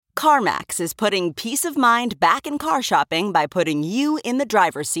CarMax is putting peace of mind back in car shopping by putting you in the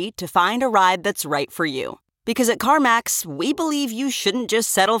driver's seat to find a ride that's right for you. Because at CarMax, we believe you shouldn't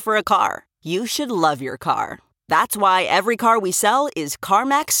just settle for a car. You should love your car. That's why every car we sell is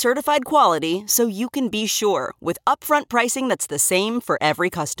CarMax certified quality, so you can be sure with upfront pricing that's the same for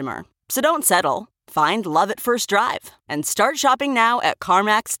every customer. So don't settle. Find love at first drive and start shopping now at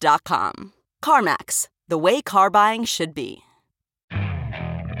CarMax.com. CarMax, the way car buying should be.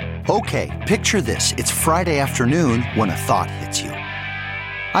 Okay, picture this. It's Friday afternoon when a thought hits you.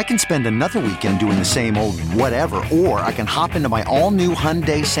 I can spend another weekend doing the same old whatever, or I can hop into my all-new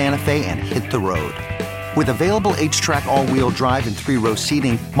Hyundai Santa Fe and hit the road. With available H-Track all-wheel drive and 3-row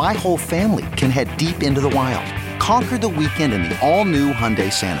seating, my whole family can head deep into the wild. Conquer the weekend in the all-new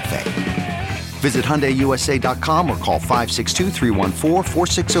Hyundai Santa Fe. Visit HyundaiUSA.com or call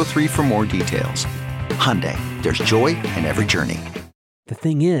 562-314-4603 for more details. Hyundai, there's joy in every journey. The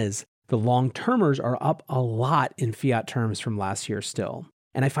thing is, the long-termers are up a lot in fiat terms from last year still,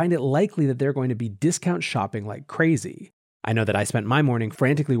 and I find it likely that they're going to be discount shopping like crazy. I know that I spent my morning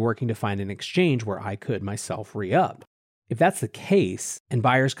frantically working to find an exchange where I could myself re-up. If that's the case, and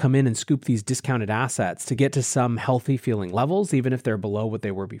buyers come in and scoop these discounted assets to get to some healthy feeling levels, even if they're below what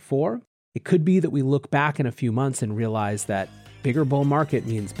they were before, it could be that we look back in a few months and realize that bigger bull market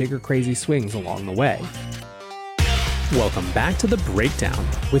means bigger crazy swings along the way. Welcome back to The Breakdown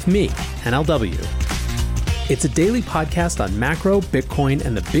with me, NLW. It's a daily podcast on macro, Bitcoin,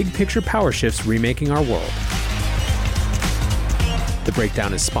 and the big picture power shifts remaking our world. The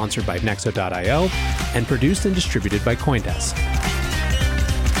Breakdown is sponsored by Nexo.io and produced and distributed by CoinDesk.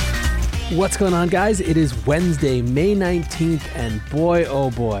 What's going on, guys? It is Wednesday, May 19th, and boy,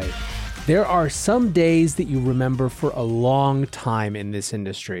 oh boy, there are some days that you remember for a long time in this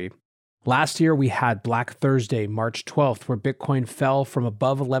industry. Last year, we had Black Thursday, March 12th, where Bitcoin fell from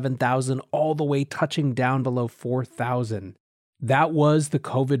above 11,000 all the way touching down below 4,000. That was the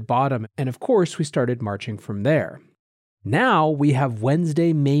COVID bottom, and of course, we started marching from there. Now we have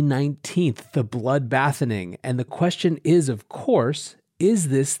Wednesday, May 19th, the bloodbathening, and the question is, of course, is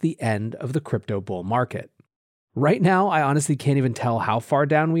this the end of the crypto bull market? Right now, I honestly can't even tell how far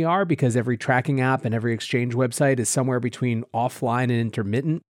down we are because every tracking app and every exchange website is somewhere between offline and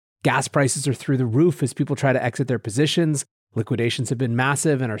intermittent. Gas prices are through the roof as people try to exit their positions. Liquidations have been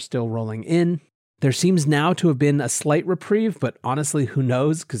massive and are still rolling in. There seems now to have been a slight reprieve, but honestly, who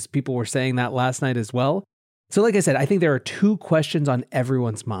knows? Because people were saying that last night as well. So like I said, I think there are two questions on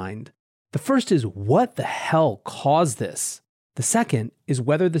everyone's mind. The first is, what the hell caused this? The second is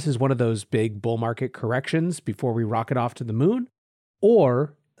whether this is one of those big bull market corrections before we rocket off to the moon,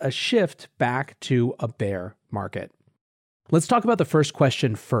 or a shift back to a bear market. Let's talk about the first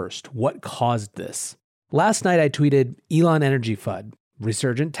question first. What caused this? Last night I tweeted Elon Energy FUD,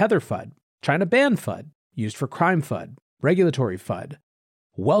 Resurgent Tether FUD, China Ban FUD, Used for Crime FUD, Regulatory FUD.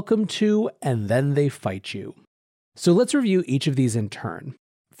 Welcome to, and then they fight you. So let's review each of these in turn.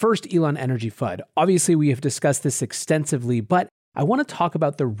 First, Elon Energy FUD. Obviously, we have discussed this extensively, but I want to talk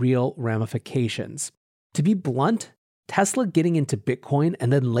about the real ramifications. To be blunt, Tesla getting into Bitcoin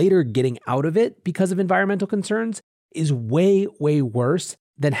and then later getting out of it because of environmental concerns is way, way worse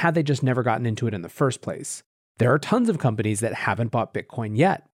than had they just never gotten into it in the first place. There are tons of companies that haven't bought Bitcoin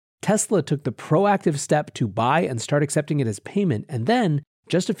yet. Tesla took the proactive step to buy and start accepting it as payment, and then,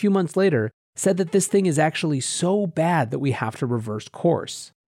 just a few months later, said that this thing is actually so bad that we have to reverse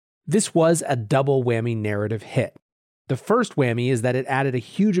course. This was a double whammy narrative hit. The first whammy is that it added a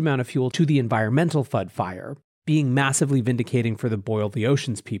huge amount of fuel to the environmental FUD fire, being massively vindicating for the boil the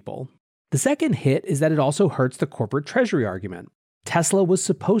oceans people. The second hit is that it also hurts the corporate treasury argument. Tesla was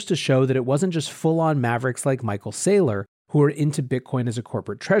supposed to show that it wasn't just full-on mavericks like Michael Saylor who are into Bitcoin as a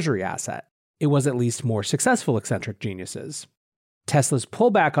corporate treasury asset. It was at least more successful eccentric geniuses. Tesla's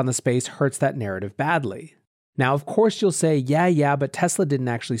pullback on the space hurts that narrative badly. Now, of course, you'll say, yeah, but Tesla didn't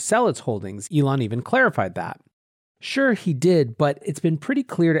actually sell its holdings. Elon even clarified that. Sure, he did, but it's been pretty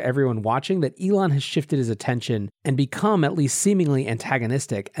clear to everyone watching that Elon has shifted his attention and become at least seemingly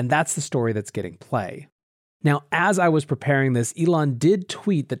antagonistic, and that's the story that's getting play. Now, as I was preparing this, Elon did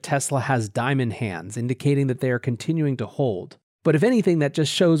tweet that Tesla has diamond hands, indicating that they are continuing to hold. But if anything, that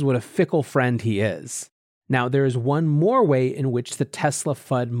just shows what a fickle friend he is. Now, there is one more way in which the Tesla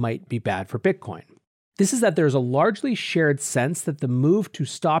FUD might be bad for Bitcoin. This is that there's a largely shared sense that the move to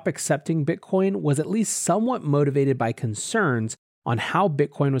stop accepting Bitcoin was at least somewhat motivated by concerns on how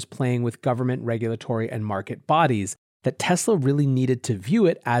Bitcoin was playing with government, regulatory, and market bodies, that Tesla really needed to view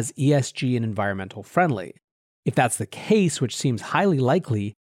it as ESG and environmental friendly. If that's the case, which seems highly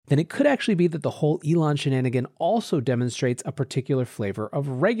likely, then it could actually be that the whole Elon shenanigan also demonstrates a particular flavor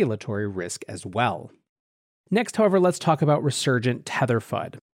of regulatory risk as well. Next, however, let's talk about resurgent Tether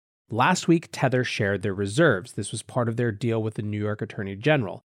FUD. Last week, Tether shared their reserves. This was part of their deal with the New York Attorney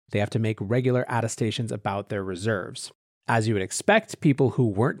General. They have to make regular attestations about their reserves. As you would expect, people who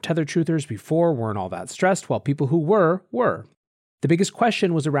weren't Tether truthers before weren't all that stressed, while people who were. The biggest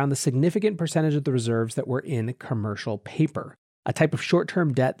question was around the significant percentage of the reserves that were in commercial paper, a type of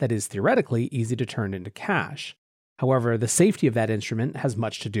short-term debt that is theoretically easy to turn into cash. However, the safety of that instrument has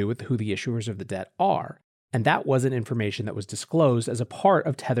much to do with who the issuers of the debt are, and that wasn't information that was disclosed as a part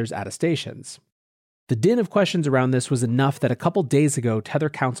of Tether's attestations. The din of questions around this was enough that a couple days ago, Tether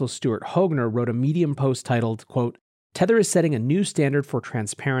counsel Stuart Hoegner wrote a Medium post titled, quote, "Tether is setting a new standard for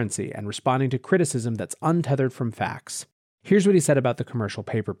transparency and responding to criticism that's untethered from facts." Here's what he said about the commercial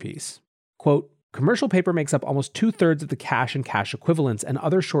paper piece. Quote, "Commercial paper makes up almost 2/3 of the cash and cash equivalents and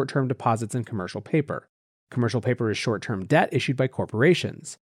other short-term deposits in commercial paper. Commercial paper is short-term debt issued by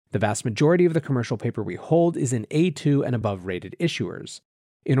corporations. The vast majority of the commercial paper we hold is in A2 and above rated issuers.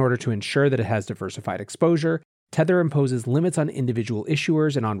 In order to ensure that it has diversified exposure, Tether imposes limits on individual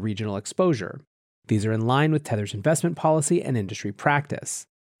issuers and on regional exposure. These are in line with Tether's investment policy and industry practice.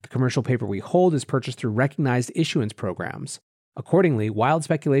 The commercial paper we hold is purchased through recognized issuance programs. Accordingly, wild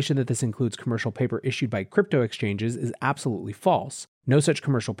speculation that this includes commercial paper issued by crypto exchanges is absolutely false. No such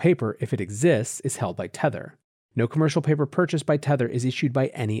commercial paper, if it exists, is held by Tether. No commercial paper purchased by Tether is issued by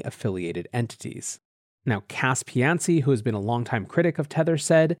any affiliated entities." Now, Cass Pianzi, who has been a longtime critic of Tether,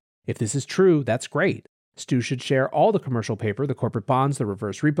 said, "If this is true, that's great. Stu should share all the commercial paper, the corporate bonds, the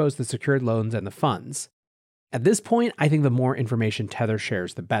reverse repos, the secured loans, and the funds." At this point, I think the more information Tether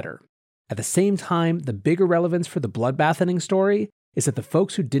shares, the better. At the same time, the bigger relevance for the bloodbathing story is that the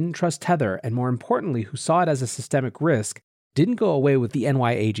folks who didn't trust Tether, and more importantly, who saw it as a systemic risk, didn't go away with the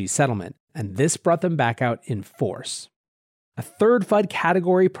NYAG settlement, and this brought them back out in force. A third FUD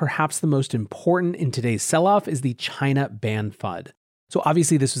category, perhaps the most important in today's sell-off, is the China ban FUD. So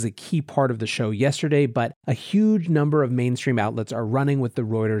obviously this was a key part of the show yesterday, but a huge number of mainstream outlets are running with the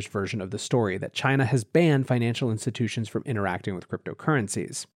Reuters version of the story, that China has banned financial institutions from interacting with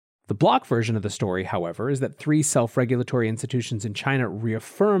cryptocurrencies. The Block version of the story, however, is that 3 self-regulatory institutions in China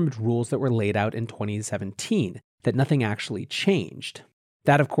reaffirmed rules that were laid out in 2017, that nothing actually changed.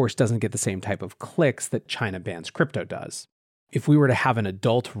 That, of course, doesn't get the same type of clicks that China bans crypto does. If we were to have an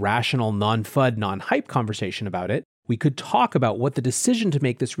adult, rational, non-FUD, non-hype conversation about it, we could talk about what the decision to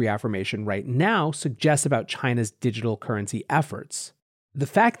make this reaffirmation right now suggests about China's digital currency efforts. The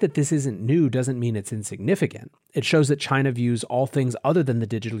fact that this isn't new doesn't mean it's insignificant. It shows that China views all things other than the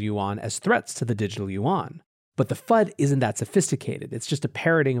digital yuan as threats to the digital yuan. But the FUD isn't that sophisticated. It's just a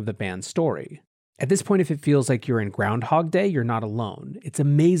parroting of the banned story. At this point, if it feels like you're in Groundhog Day, you're not alone. It's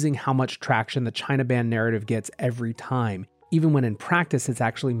amazing how much traction the China ban narrative gets every time, even when in practice it's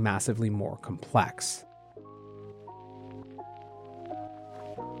actually massively more complex.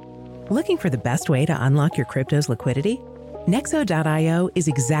 Looking for the best way to unlock your crypto's liquidity? Nexo.io is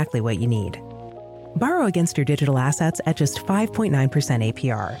exactly what you need. Borrow against your digital assets at just 5.9%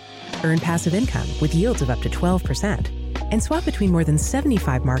 APR. Earn passive income with yields of up to 12%. And swap between more than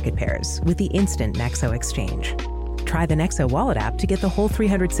 75 market pairs with the instant Nexo exchange. Try the Nexo wallet app to get the whole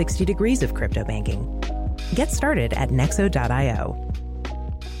 360 degrees of crypto banking. Get started at Nexo.io.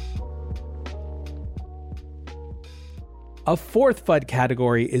 A fourth FUD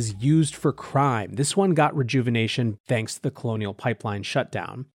category is used for crime. This one got rejuvenation thanks to the Colonial Pipeline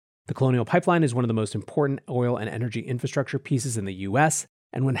shutdown. The Colonial Pipeline is one of the most important oil and energy infrastructure pieces in the US,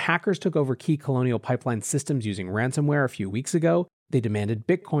 and when hackers took over key Colonial Pipeline systems using ransomware a few weeks ago, they demanded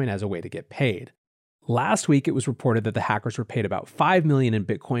Bitcoin as a way to get paid. Last week, it was reported that the hackers were paid about $5 million in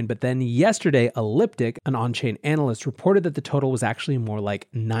Bitcoin, but then yesterday, Elliptic, an on-chain analyst, reported that the total was actually more like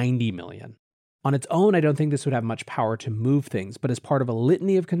 $90 million. On its own, I don't think this would have much power to move things, but as part of a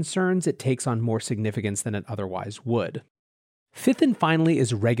litany of concerns, it takes on more significance than it otherwise would. Fifth and finally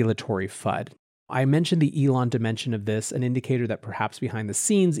is regulatory FUD. I mentioned the Elon dimension of this, an indicator that perhaps behind the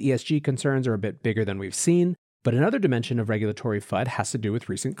scenes, ESG concerns are a bit bigger than we've seen, but another dimension of regulatory FUD has to do with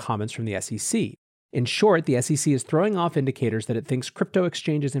recent comments from the SEC. In short, the SEC is throwing off indicators that it thinks crypto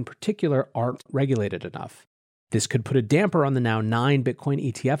exchanges in particular aren't regulated enough. This could put a damper on the now 9 Bitcoin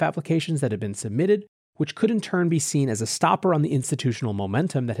ETF applications that have been submitted, which could in turn be seen as a stopper on the institutional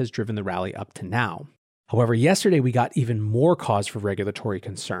momentum that has driven the rally up to now. However, yesterday we got even more cause for regulatory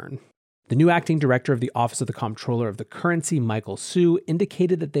concern. The new acting director of the Office of the Comptroller of the Currency, Michael Hsu,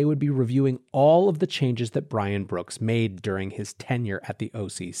 indicated that they would be reviewing all of the changes that Brian Brooks made during his tenure at the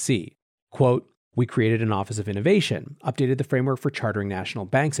OCC. Quote, We created an Office of Innovation, updated the framework for chartering national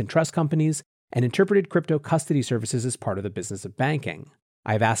banks and trust companies, and interpreted crypto custody services as part of the business of banking.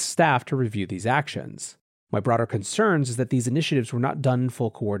 I've asked staff to review these actions. My broader concerns is that these initiatives were not done in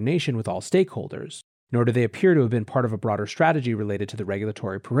full coordination with all stakeholders, nor do they appear to have been part of a broader strategy related to the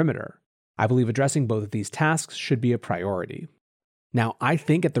regulatory perimeter. I believe addressing both of these tasks should be a priority. Now, I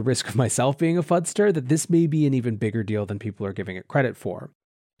think at the risk of myself being a fudster that this may be an even bigger deal than people are giving it credit for.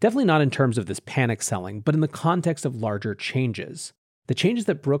 Definitely not in terms of this panic selling, but in the context of larger changes. The changes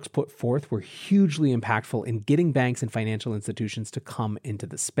that Brooks put forth were hugely impactful in getting banks and financial institutions to come into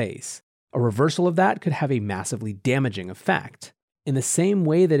the space. A reversal of that could have a massively damaging effect. In the same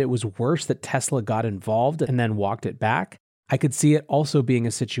way that it was worse that Tesla got involved and then walked it back, I could see it also being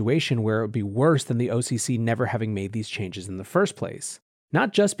a situation where it would be worse than the OCC never having made these changes in the first place.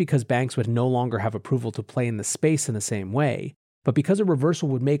 Not just because banks would no longer have approval to play in the space in the same way, but because a reversal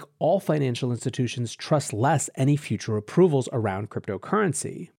would make all financial institutions trust less any future approvals around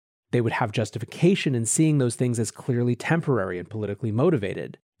cryptocurrency. They would have justification in seeing those things as clearly temporary and politically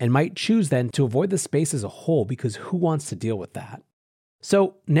motivated, and might choose then to avoid the space as a whole because who wants to deal with that?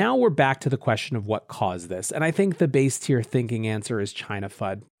 So now we're back to the question of what caused this, and I think the base tier thinking answer is China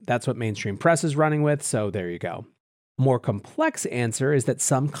FUD. That's what mainstream press is running with, so there you go. A more complex answer is that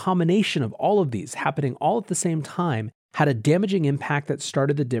some combination of all of these happening all at the same time had a damaging impact that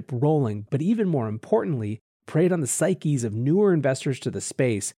started the dip rolling, but even more importantly, preyed on the psyches of newer investors to the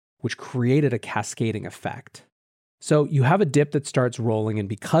space, which created a cascading effect. So you have a dip that starts rolling, and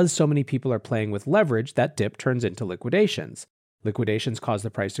because so many people are playing with leverage, that dip turns into liquidations. Liquidations cause the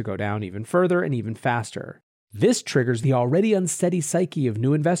price to go down even further and even faster. This triggers the already unsteady psyche of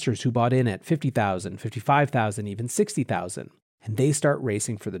new investors who bought in at $50,000, $55,000, even $60,000, and they start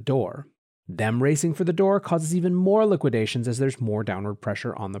racing for the door. Them racing for the door causes even more liquidations as there's more downward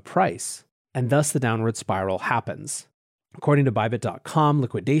pressure on the price, and thus the downward spiral happens. According to Bybit.com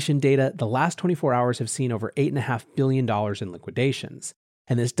liquidation data, the last 24 hours have seen over $8.5 billion in liquidations,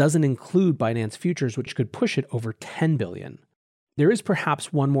 and this doesn't include Binance Futures, which could push it over $10 billion. There is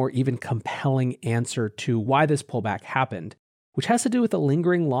perhaps one more even compelling answer to why this pullback happened, which has to do with the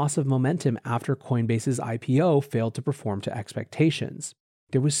lingering loss of momentum after Coinbase's IPO failed to perform to expectations.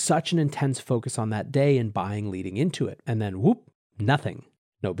 There was such an intense focus on that day and buying leading into it, and then whoop, nothing.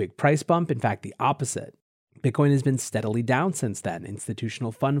 No big price bump, in fact the opposite. Bitcoin has been steadily down since then.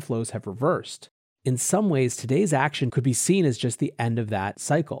 Institutional fund flows have reversed. In some ways, today's action could be seen as just the end of that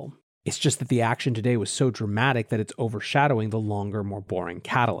cycle. It's just that the action today was so dramatic that it's overshadowing the longer, more boring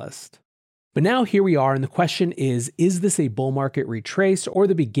catalyst. But now here we are, and the question is this a bull market retrace or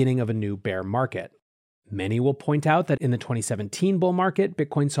the beginning of a new bear market? Many will point out that in the 2017 bull market,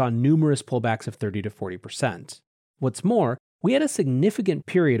 Bitcoin saw numerous pullbacks of 30 to 40%. What's more, we had a significant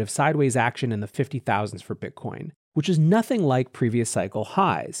period of sideways action in the 50,000s for Bitcoin, which is nothing like previous cycle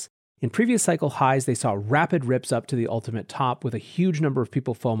highs. In previous cycle highs, they saw rapid rips up to the ultimate top with a huge number of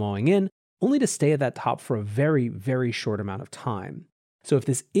people FOMOing in, only to stay at that top for a very, very short amount of time. So if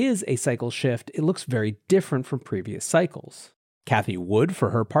this is a cycle shift, it looks very different from previous cycles. Cathie Wood,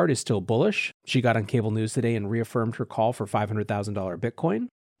 for her part, is still bullish. She got on cable news today and reaffirmed her call for $500,000 Bitcoin.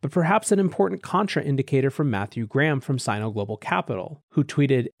 But perhaps an important contra-indicator from Matthew Graham from Sino Global Capital, who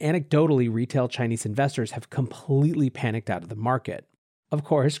tweeted, anecdotally, retail Chinese investors have completely panicked out of the market. Of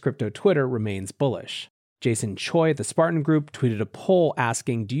course, crypto Twitter remains bullish. Jason Choi at the Spartan Group tweeted a poll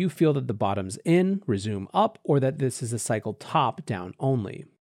asking, do you feel that the bottom's in, resume up, or that this is a cycle top down only?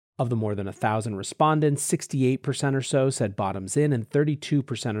 Of the more than 1,000 respondents, 68% or so said bottoms in and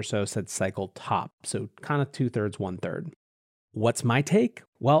 32% or so said cycle top. So kind of 2/3, 1/3. What's my take?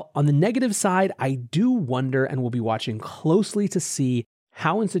 Well, on the negative side, I do wonder and will be watching closely to see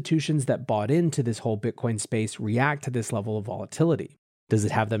how institutions that bought into this whole Bitcoin space react to this level of volatility. Does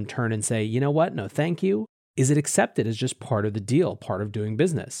it have them turn and say, you know what, no thank you? Is it accepted as just part of the deal, part of doing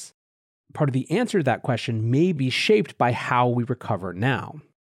business? Part of the answer to that question may be shaped by how we recover now.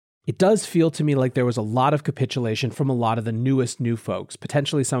 It does feel to me like there was a lot of capitulation from a lot of the newest new folks,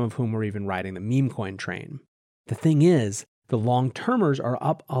 potentially some of whom were even riding the meme coin train. The thing is, the long-termers are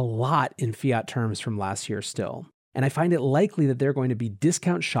up a lot in fiat terms from last year still, and I find it likely that they're going to be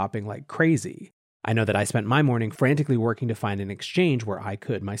discount shopping like crazy. I know that I spent my morning frantically working to find an exchange where I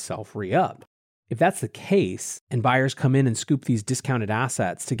could myself re-up. If that's the case, and buyers come in and scoop these discounted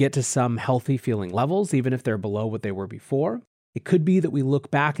assets to get to some healthy feeling levels, even if they're below what they were before, it could be that we look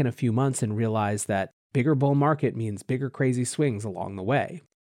back in a few months and realize that bigger bull market means bigger crazy swings along the way.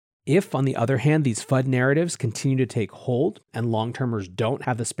 If, on the other hand, these FUD narratives continue to take hold and long-termers don't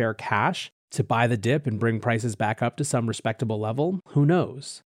have the spare cash to buy the dip and bring prices back up to some respectable level, who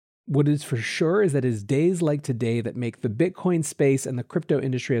knows? What is for sure is that it is days like today that make the Bitcoin space and the crypto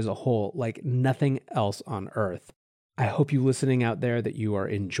industry as a whole like nothing else on earth. I hope you listening out there that you are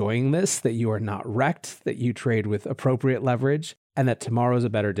enjoying this, that you are not wrecked, that you trade with appropriate leverage, and that tomorrow's a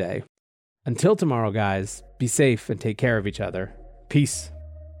better day. Until tomorrow, guys, be safe and take care of each other. Peace.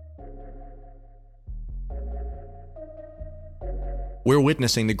 We're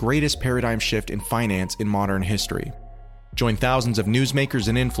witnessing the greatest paradigm shift in finance in modern history. Join thousands of newsmakers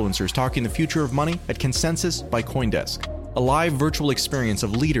and influencers talking the future of money at Consensus by CoinDesk, a live virtual experience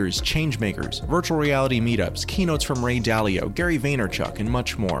of leaders, changemakers, virtual reality meetups, keynotes from Ray Dalio, Gary Vaynerchuk, and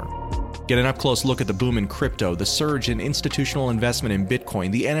much more. Get an up-close look at the boom in crypto, the surge in institutional investment in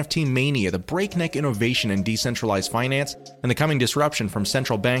Bitcoin, the NFT mania, the breakneck innovation in decentralized finance, and the coming disruption from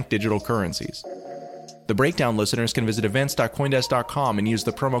central bank digital currencies. The Breakdown listeners can visit events.coindesk.com and use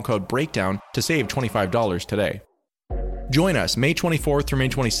the promo code BREAKDOWN to save $25 today. Join us May 24th through May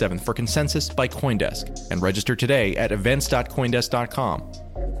 27th for Consensus by CoinDesk and register today at events.coindesk.com.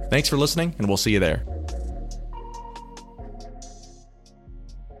 Thanks for listening, and we'll see you there.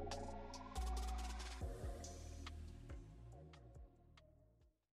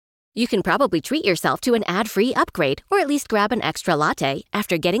 You can probably treat yourself to an ad-free upgrade or at least grab an extra latte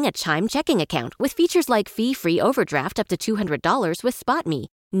after getting a Chime checking account with features like fee-free overdraft up to $200 with SpotMe,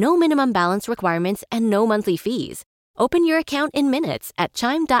 no minimum balance requirements, and no monthly fees. Open your account in minutes at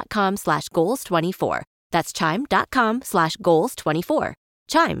chime.com/goals24. That's chime.com/goals24.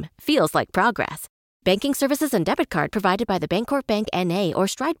 Chime feels like progress. Banking services and debit card provided by the Bancorp Bank N.A. or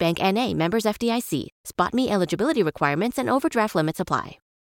Stride Bank N.A. members FDIC. SpotMe eligibility requirements and overdraft limits apply.